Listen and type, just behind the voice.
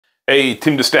Hey,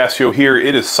 Tim DeStasio here.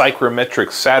 It is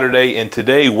Psychrometric Saturday, and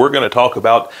today we're going to talk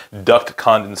about duct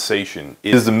condensation.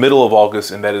 It is the middle of August,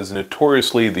 and that is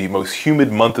notoriously the most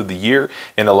humid month of the year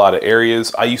in a lot of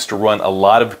areas. I used to run a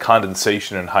lot of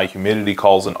condensation and high humidity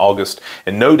calls in August,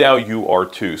 and no doubt you are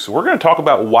too. So we're going to talk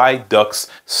about why ducts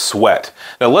sweat.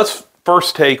 Now let's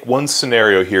first take one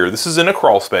scenario here. This is in a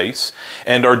crawl space,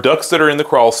 and our ducts that are in the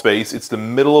crawl space, it's the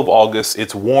middle of August,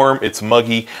 it's warm, it's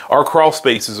muggy. Our crawl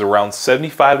space is around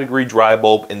 75-degree dry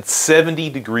bulb and 70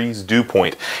 degrees dew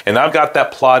point. And I've got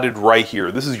that plotted right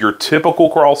here. This is your typical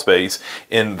crawl space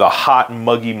in the hot,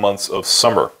 muggy months of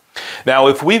summer. Now,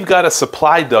 if we've got a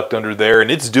supply duct under there and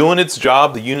it's doing its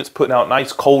job, the unit's putting out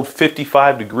nice cold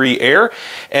 55-degree air,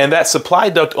 and that supply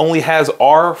duct only has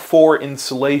R4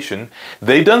 insulation.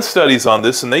 They've done studies on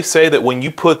this, and they say that when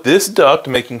you put this duct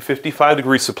making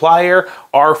 55-degree supply air,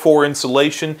 R4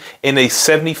 insulation in a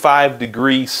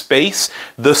 75-degree space,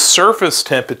 the surface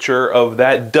temperature of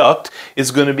that duct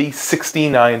is going to be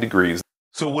 69 degrees.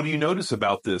 So what do you notice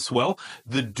about this? Well,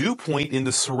 the dew point in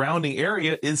the surrounding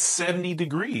area is 70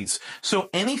 degrees. So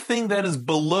anything that is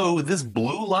below this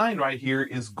blue line right here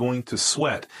is going to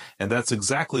sweat. And that's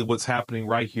exactly what's happening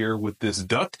right here with this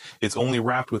duct. It's only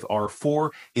wrapped with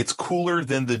R4. It's cooler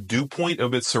than the dew point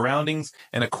of its surroundings.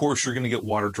 And of course, you're going to get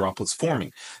water droplets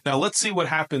forming. Now let's see what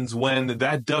happens when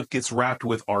that duct gets wrapped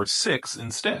with R6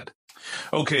 instead.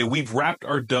 Okay, we've wrapped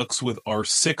our ducts with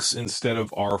R6 instead of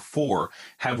R4.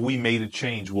 Have we made a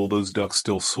change? Will those ducts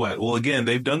still sweat? Well, again,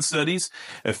 they've done studies.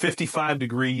 A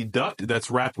 55-degree duct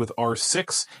that's wrapped with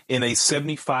R6 in a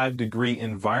 75-degree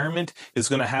environment is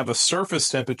going to have a surface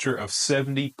temperature of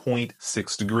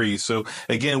 70.6 degrees. So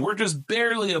again, we're just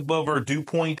barely above our dew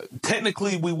point.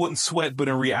 Technically, we wouldn't sweat, but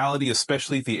in reality,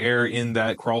 especially if the air in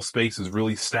that crawl space is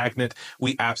really stagnant,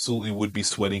 we absolutely would be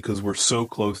sweating because we're so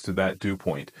close to that dew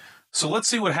point. So let's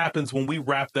see what happens when we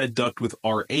wrap that duct with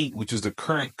R8, which is the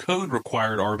current code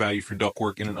required R value for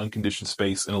ductwork in an unconditioned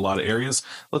space in a lot of areas.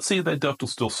 Let's see if that duct will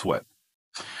still sweat.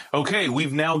 Okay,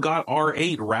 we've now got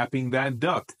R8 wrapping that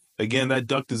duct. Again, that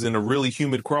duct is in a really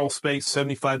humid crawl space,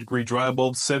 75-degree dry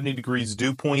bulb, 70 degrees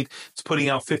dew point. It's putting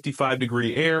out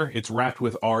 55-degree air. It's wrapped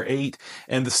with R8.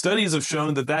 And the studies have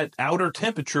shown that that outer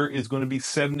temperature is going to be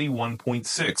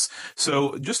 71.6.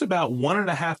 So just about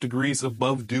 1.5 degrees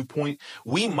above dew point.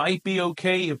 We might be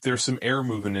okay if there's some air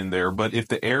moving in there. But if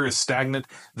the air is stagnant,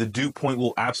 the dew point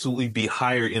will absolutely be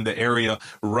higher in the area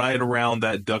right around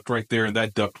that duct right there. And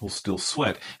that duct will still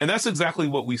sweat. And that's exactly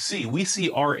what we see. We see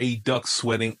R8 ducts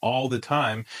sweating all the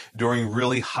time during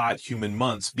really hot, humid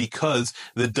months because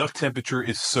the duct temperature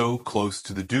is so close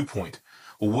to the dew point.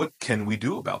 Well, what can we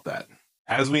do about that?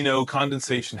 As we know,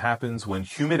 condensation happens when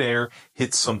humid air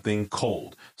hits something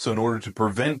cold. So in order to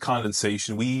prevent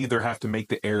condensation, we either have to make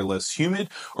the air less humid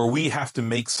or we have to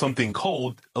make something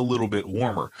cold a little bit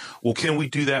warmer. Well, can we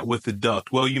do that with the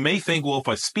duct? Well, you may think, well, if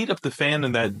I speed up the fan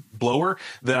in that blower,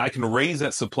 then I can raise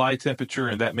that supply temperature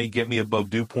and that may get me above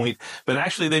dew point. But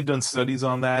actually, they've done studies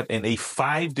on that, and a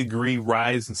 5-degree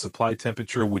rise in supply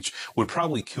temperature, which would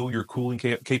probably kill your cooling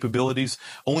capabilities,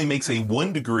 only makes a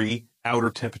 1-degree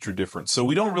outer temperature difference. So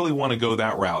we don't really want to go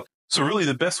that route. So really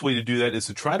the best way to do that is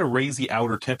to try to raise the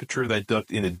outer temperature of that duct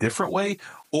in a different way,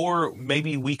 or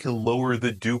maybe we can lower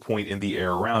the dew point in the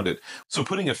air around it. So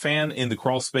putting a fan in the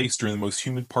crawl space during the most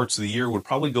humid parts of the year would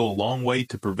probably go a long way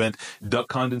to prevent duct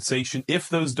condensation if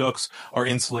those ducts are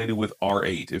insulated with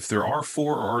R8. If they're R4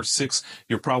 or R6,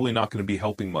 you're probably not going to be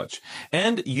helping much.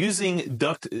 And using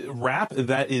duct wrap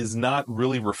that is not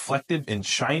really reflective and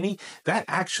shiny, that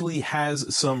actually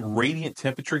has some radiant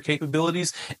temperature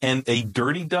capabilities, and a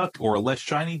dirty duct or a less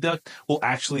shiny duct will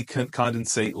actually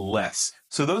condensate less.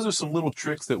 So those are some little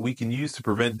tricks that we can use to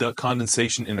prevent duct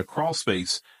condensation in a crawl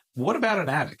space. What about an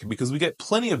attic? Because we get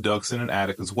plenty of ducts in an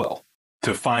attic as well.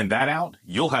 To find that out,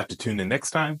 you'll have to tune in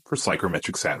next time for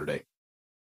Psychrometric Saturday.